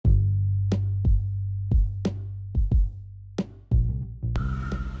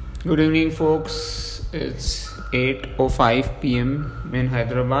Good evening, folks. It's 8:05 p.m. in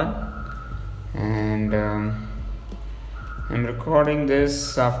Hyderabad, and I'm recording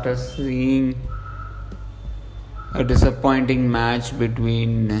this after seeing a disappointing match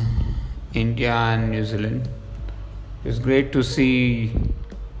between India and New Zealand. It was great to see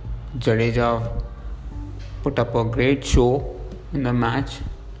Jadeja put up a great show in the match,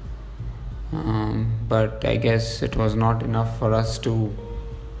 but I guess it was not enough for us to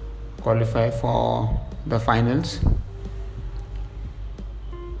qualify for the finals.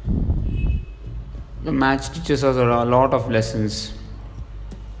 The match teaches us a lot of lessons.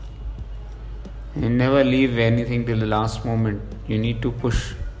 You never leave anything till the last moment. You need to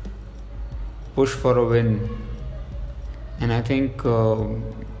push for a win. And I think when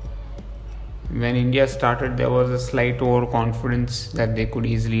India started, there was a slight overconfidence that they could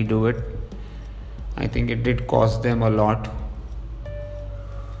easily do it. I think it did cost them a lot.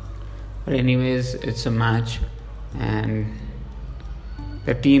 But anyways, it's a match, and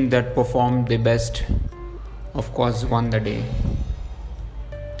the team that performed the best, of course, won the day.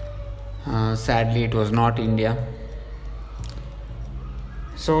 Sadly, it was not India.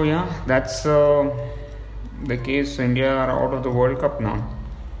 So yeah, that's the case. India are out of the World Cup now,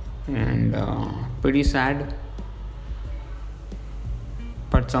 and pretty sad.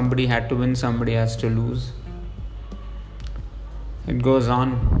 But somebody had to win, somebody has to lose. It goes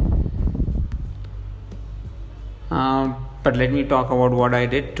on. But let me talk about what I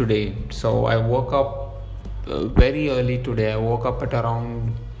did today. So I woke up very early today. I woke up at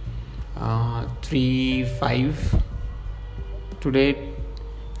around 3:05 today.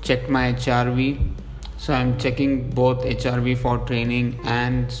 Checked my HRV. So I'm checking both HRV for training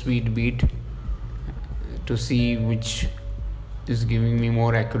and Sweetbeat to see which is giving me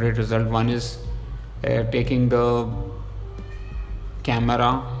more accurate result. One is taking the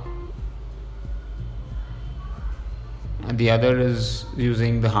camera, and the other is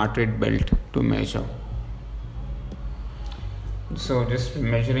using the heart rate belt to measure. So just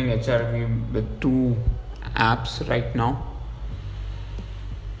measuring HRV with two apps right now.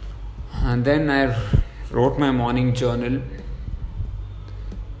 And then I wrote my morning journal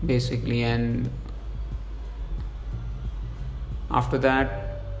basically, and after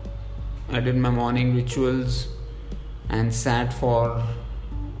that I did my morning rituals and sat for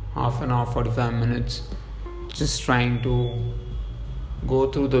half an hour, 45 minutes, just trying to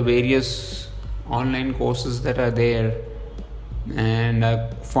go through the various online courses that are there, and I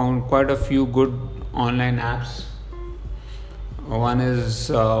found quite a few good online apps. One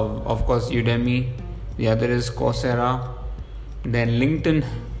is of course Udemy, the other is Coursera, then LinkedIn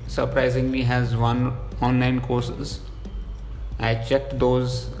surprisingly has one online courses. I checked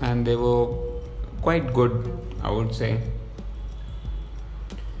those and they were quite good, I would say.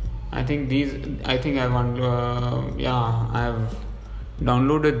 I've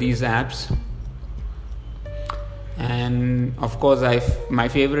downloaded these apps, and of course my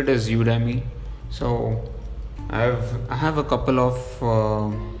favorite is Udemy. So I have a couple of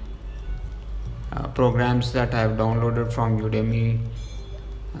programs that I have downloaded from Udemy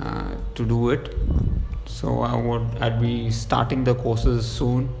to do it. So I'd be starting the courses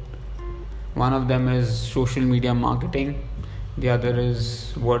soon. One of them is social media marketing. The other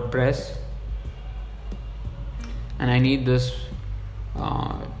is WordPress, and I need this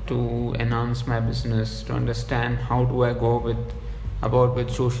to enhance my business, to understand how do I go with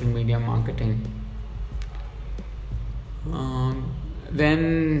social media marketing.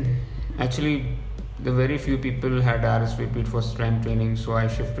 Then actually the very few people had RSVP'd for strength training, so I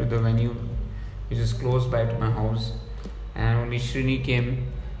shifted the venue, which is close by to my house, and only Shrini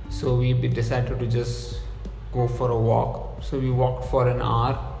came, so we decided to just go for a walk. So we walked for an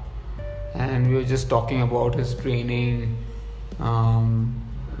hour, and we were just talking about his training,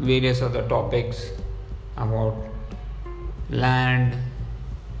 various other topics about land,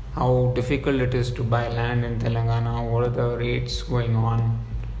 how difficult it is to buy land in Telangana, what are the rates going on,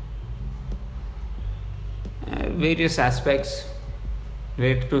 various aspects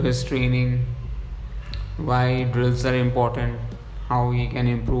related to his training, why drills are important, how he can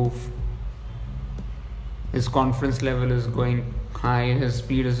improve. His confidence level is going high, his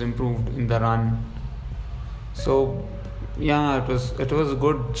speed is improved in the run. So yeah, it was a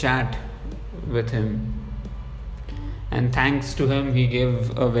good chat with him, and thanks to him he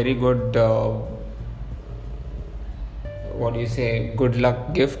gave a very good good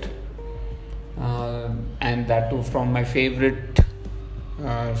luck gift, and that too from my favorite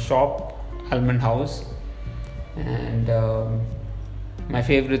shop, Almond House, and my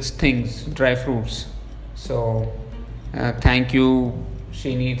favorite things, dry fruits. So thank you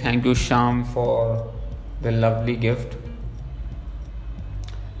Shini, thank you Sham for the lovely gift.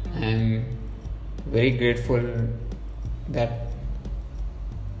 I'm very grateful that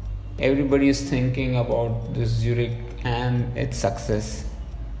everybody is thinking about this Zurich and its success.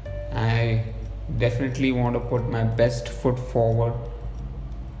 I definitely want to put my best foot forward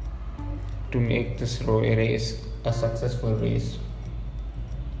to make this race a successful race.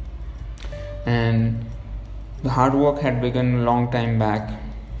 And the hard work had begun a long time back.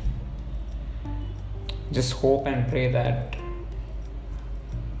 Just hope and pray that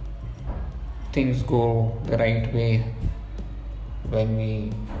things go the right way when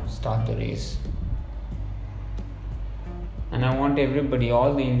we start the race. And I want everybody,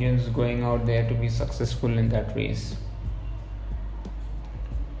 all the Indians going out there, to be successful in that race.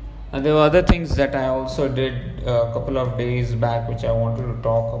 And there were other things that I also did a couple of days back which I wanted to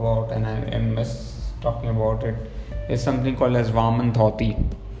talk about, and I missed talking about it. Is something called as Vaman Dhoti.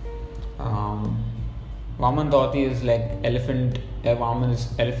 Vaman Dhoti is like elephant. Vaman is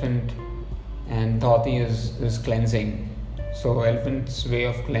elephant, and Dhoti is cleansing. So elephant's way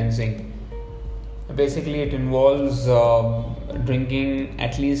of cleansing. Basically, it involves drinking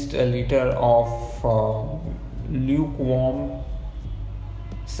at least a liter of lukewarm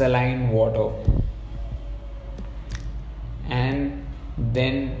saline water, and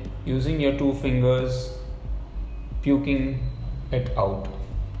then using your 2 fingers puking it out.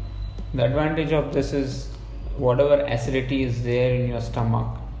 The advantage of this is whatever acidity is there in your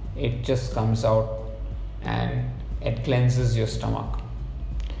stomach, it just comes out and it cleanses your stomach.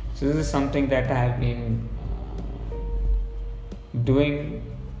 So this is something that I have been doing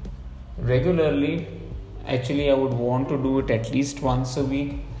regularly. Actually, I would want to do it at least once a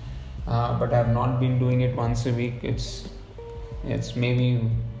week, but I have not been doing it once a week. It's maybe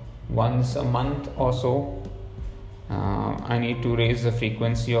once a month or so. I need to raise the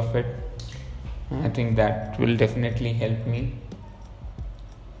frequency of it. I think that will definitely help me.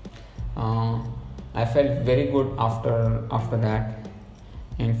 I felt very good after that.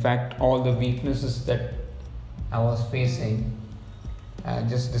 In fact, all the weaknesses that I was facing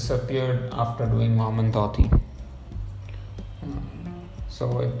just disappeared after doing Vaman Dhoti.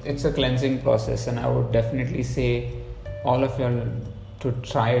 So it's a cleansing process, and I would definitely say all of you to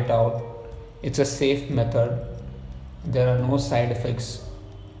try it out. It's a safe method. There are no side effects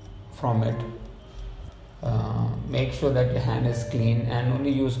from it. Make sure that your hand is clean and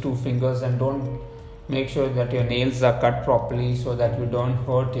only use 2 fingers, and don't make sure that your nails are cut properly so that you don't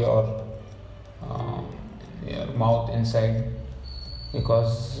hurt your mouth inside,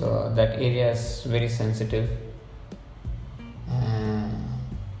 because that area is very sensitive.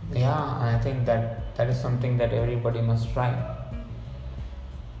 I think that is something that everybody must try.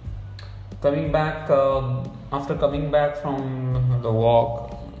 After coming back from the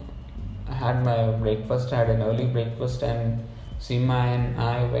walk, I had my breakfast. I had an early breakfast, and Seema and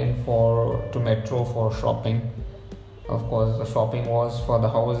I went to Metro for shopping. Of course, the shopping was for the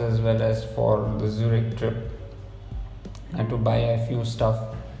house as well as for the Zurich trip. I had to buy a few stuff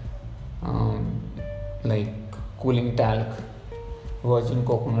like cooling talc, virgin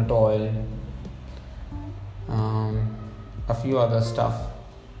coconut oil, a few other stuff,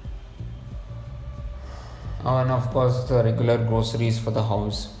 and of course the regular groceries for the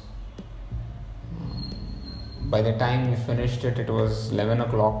house. By the time we finished it was 11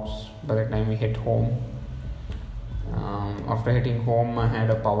 o'clock by the time we hit home. After hitting home, I had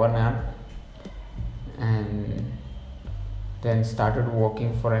a power nap and then started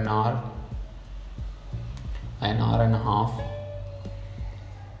working for an hour and a half.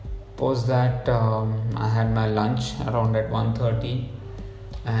 Post that, I had my lunch around at 1:30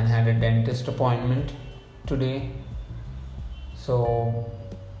 and had a dentist appointment today. So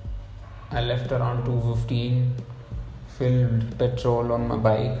I left around 2:15, filled petrol on my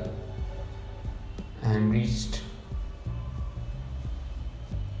bike, and reached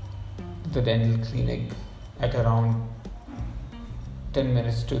the dental clinic at around 10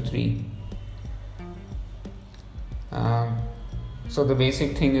 minutes to 3. So the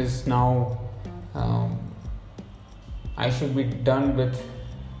basic thing is now I should be done with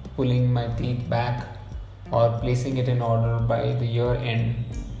pulling my teeth back or placing it in order by the year end.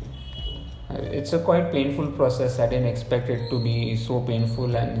 It's a quite painful process. I didn't expect it to be so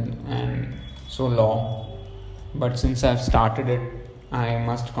painful and so long, but since I've started it, I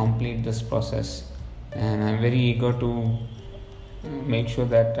must complete this process, and I'm very eager to make sure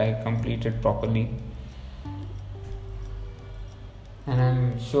that I complete it properly. And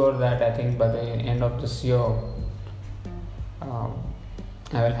I'm sure that I think by the end of this year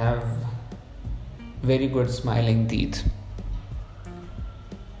I will have very good smiling teeth.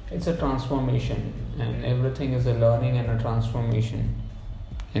 it's a transformation, and everything is a learning and a transformation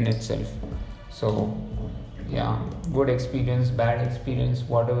in itself. So yeah, good experience, bad experience,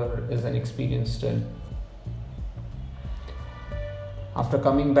 whatever is an experience still. After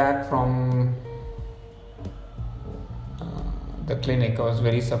coming back from the clinic, I was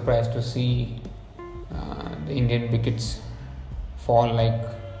very surprised to see the Indian wickets fall like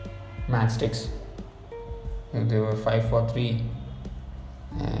matchsticks. They were 5 for 3,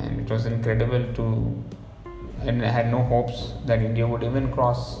 and it was incredible and I had no hopes that India would even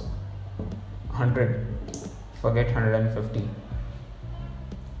cross 100, forget 150.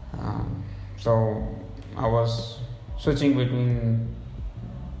 So I was switching between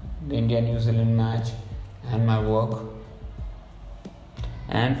the India-New Zealand match and my work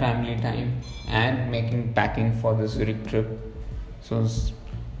and family time and packing for the Zurich trip. So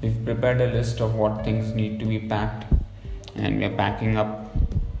we've prepared a list of what things need to be packed, and we're packing up.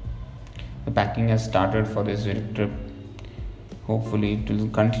 The packing has started for the Zurich trip. Hopefully it will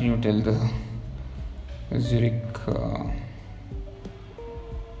continue till the Zurich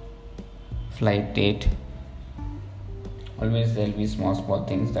flight date. Always there'll be small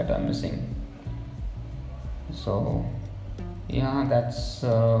things that are missing. So yeah, that's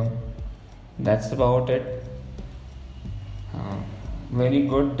about it. Very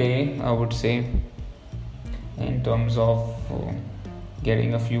good day, I would say, in terms of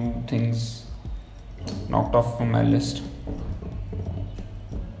getting a few things knocked off from my list.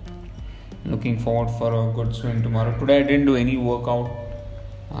 Looking forward for a good swim tomorrow. Today I didn't do any workout.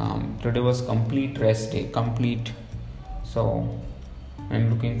 Today was complete rest day, so I'm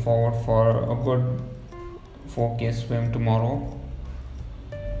looking forward for a good 4K swim tomorrow.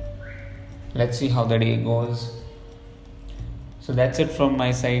 Let's see how the day goes. So that's it from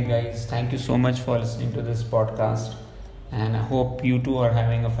my side, guys. Thank you so much for listening to this podcast, and I hope you too are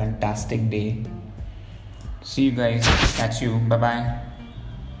having a fantastic day. See you guys. Catch you. Bye bye.